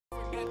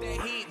Okay,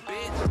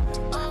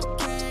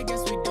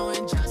 guess we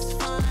doing just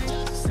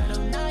fine. Said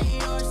I'm not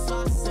yours, so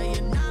I say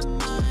you're not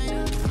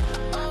mine.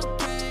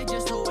 Okay,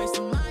 just a waste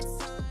of my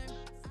time.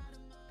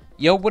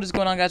 Yo, what is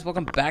going on, guys?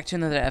 Welcome back to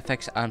another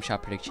FX Item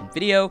Shop prediction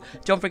video.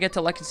 Don't forget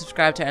to like and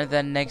subscribe to enter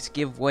the next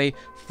giveaway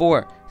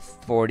for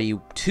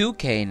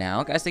 42k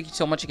now. Guys, thank you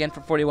so much again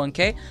for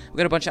 41k. We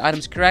got a bunch of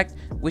items correct,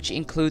 which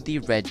include the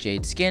Red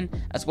Jade skin,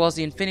 as well as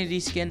the Infinity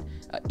skin,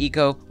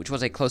 Eco, which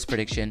was a close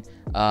prediction,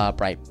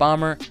 Bright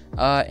Bomber,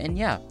 and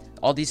yeah.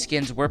 All these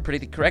skins were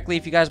predicted correctly.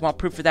 If you guys want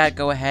proof of that,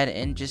 go ahead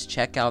and just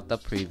check out the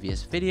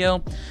previous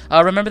video.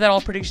 Remember that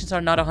all predictions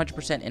are not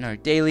 100% in our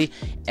daily,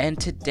 and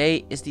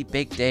today is the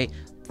big day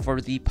for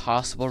the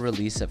possible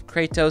release of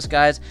Kratos,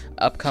 guys.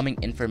 Upcoming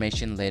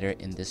information later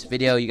in this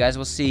video. You guys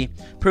will see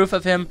proof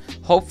of him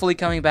hopefully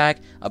coming back.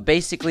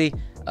 Basically,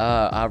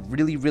 a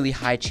really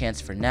high chance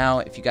for now.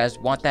 If you guys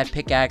want that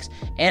pickaxe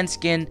and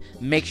skin,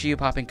 make sure you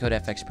pop in code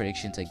FX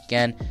predictions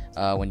again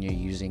when you're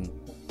using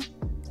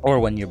or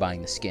when you're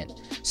buying the skin.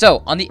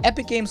 So on the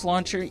Epic Games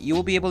launcher, you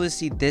will be able to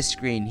see this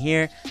screen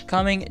here.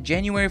 Coming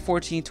January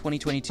 14,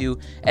 2022,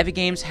 Epic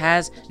Games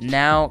has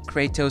now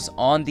Kratos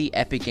on the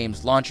Epic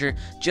Games launcher.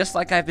 Just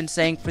like I've been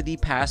saying for the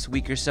past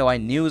week or so, I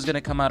knew it was going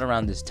to come out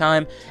around this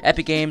time.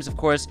 Epic Games, of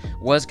course,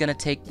 was going to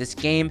take this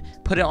game,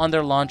 put it on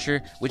their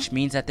launcher, which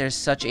means that there's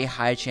such a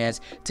high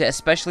chance to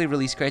especially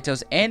release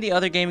Kratos and the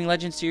other Gaming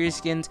Legends series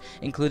skins,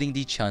 including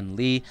the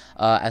Chun-Li,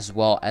 as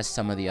well as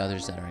some of the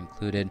others that are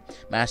included,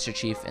 Master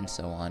Chief, and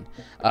so on.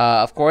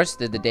 Of course,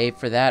 the day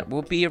for that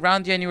will be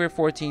around January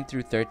 14th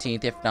through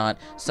 13th, if not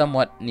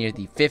somewhat near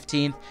the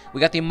 15th.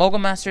 We got the Mogul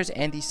Masters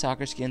and the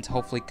soccer skins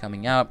hopefully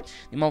coming out.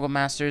 The Mogul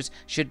Masters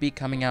should be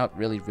coming out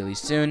really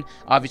soon,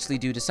 obviously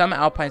due to some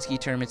Alpine Ski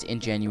tournaments in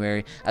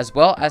January, as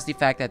well as the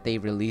fact that they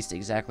released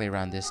exactly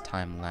around this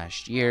time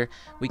last year.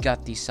 We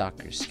got the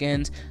soccer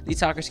skins. These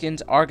soccer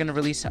skins are going to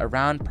release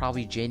around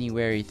probably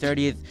January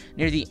 30th,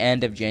 near the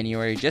end of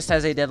January, just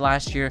as they did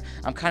last year.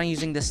 I'm kind of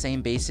using the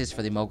same basis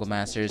for the Mogul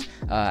Masters,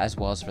 as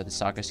well as for the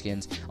soccer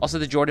skins. Also,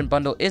 the Jordan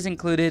bundle is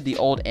included, the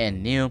old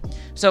and new.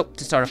 So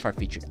to start off our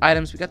featured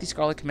items, we got the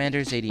Scarlet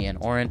Commander, Zadie and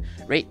Orin,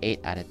 rate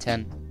 8 out of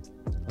 10.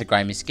 The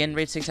Grimy skin,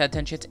 rate 6 out of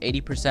 10, chance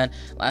 80%,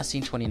 last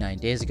seen 29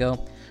 days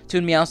ago.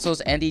 Toon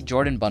Meowscles and the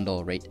Jordan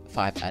bundle, rate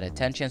 5 out of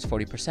 10, chance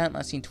 40%,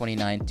 last seen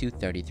 29 to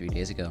 33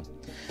 days ago.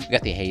 We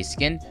got the Haze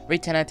skin,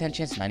 rate 10 out of 10,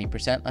 chance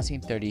 90%, last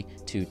seen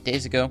 32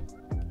 days ago.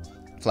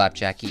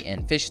 Flapjackie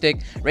and Fish Stick,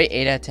 rate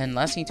 8 out of 10,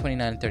 last seen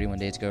 29 and 31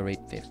 days ago, rate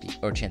 50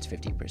 or chance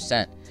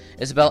 50%.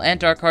 Isabel and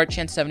Darkheart,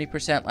 chance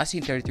 70%, last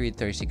seen 33 and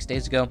 36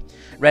 days ago.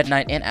 Red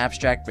Knight and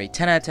Abstract, rate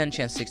 10 out of 10,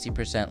 chance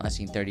 60%, last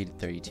seen 30 to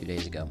 32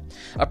 days ago.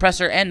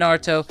 Oppressor and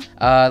Naruto,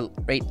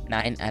 rate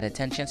 9 out of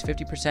 10, chance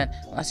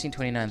 50%, last seen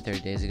 29 and 30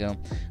 days ago.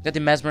 We got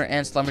the Mesmer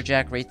and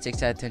Slumberjack, rate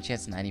 6 out of 10,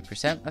 chance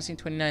 90%, last seen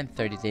 29 and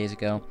 30 days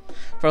ago.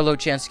 For our low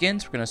chance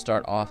skins, we're going to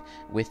start off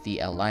with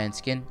the Lion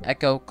skin,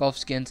 Echo, Golf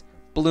skins,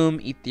 Bloom,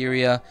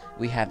 Etheria,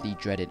 we have the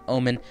Dreaded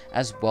Omen,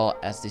 as well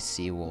as the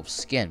Seawolf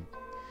skin.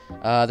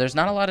 There's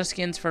not a lot of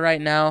skins for right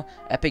now.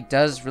 Epic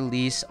does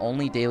release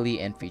only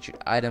daily and featured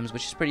items,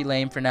 which is pretty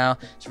lame for now.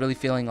 It's really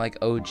feeling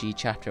like OG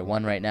Chapter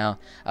 1 right now.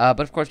 But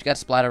of course, we got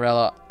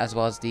Splatterella, as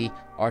well as the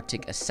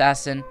Arctic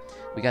Assassin.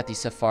 We got the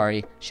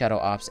Safari, Shadow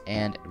Ops,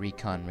 and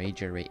Recon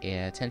Rager, rate 8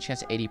 out of 10,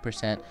 chance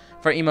 80%.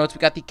 For emotes, we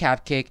got the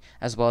Cap Kick,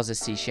 as well as the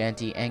Sea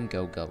Shanty, and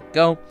Go Go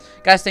Go.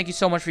 Guys, thank you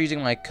so much for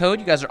using my code.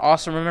 You guys are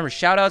awesome. Remember,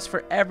 shoutouts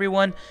for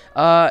everyone.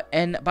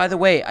 And by the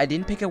way, I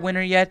didn't pick a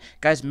winner yet.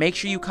 Guys, make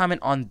sure you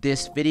comment on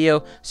this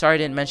video. Sorry I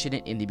didn't mention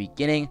it in the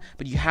beginning,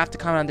 but you have to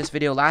comment on this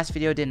video. Last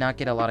video did not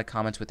get a lot of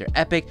comments with their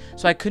Epic,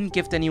 so I couldn't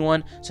gift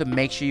anyone. So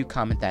make sure you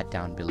comment that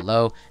down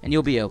below, and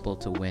you'll be able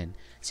to win.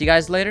 See you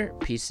guys later.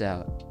 Peace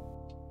out.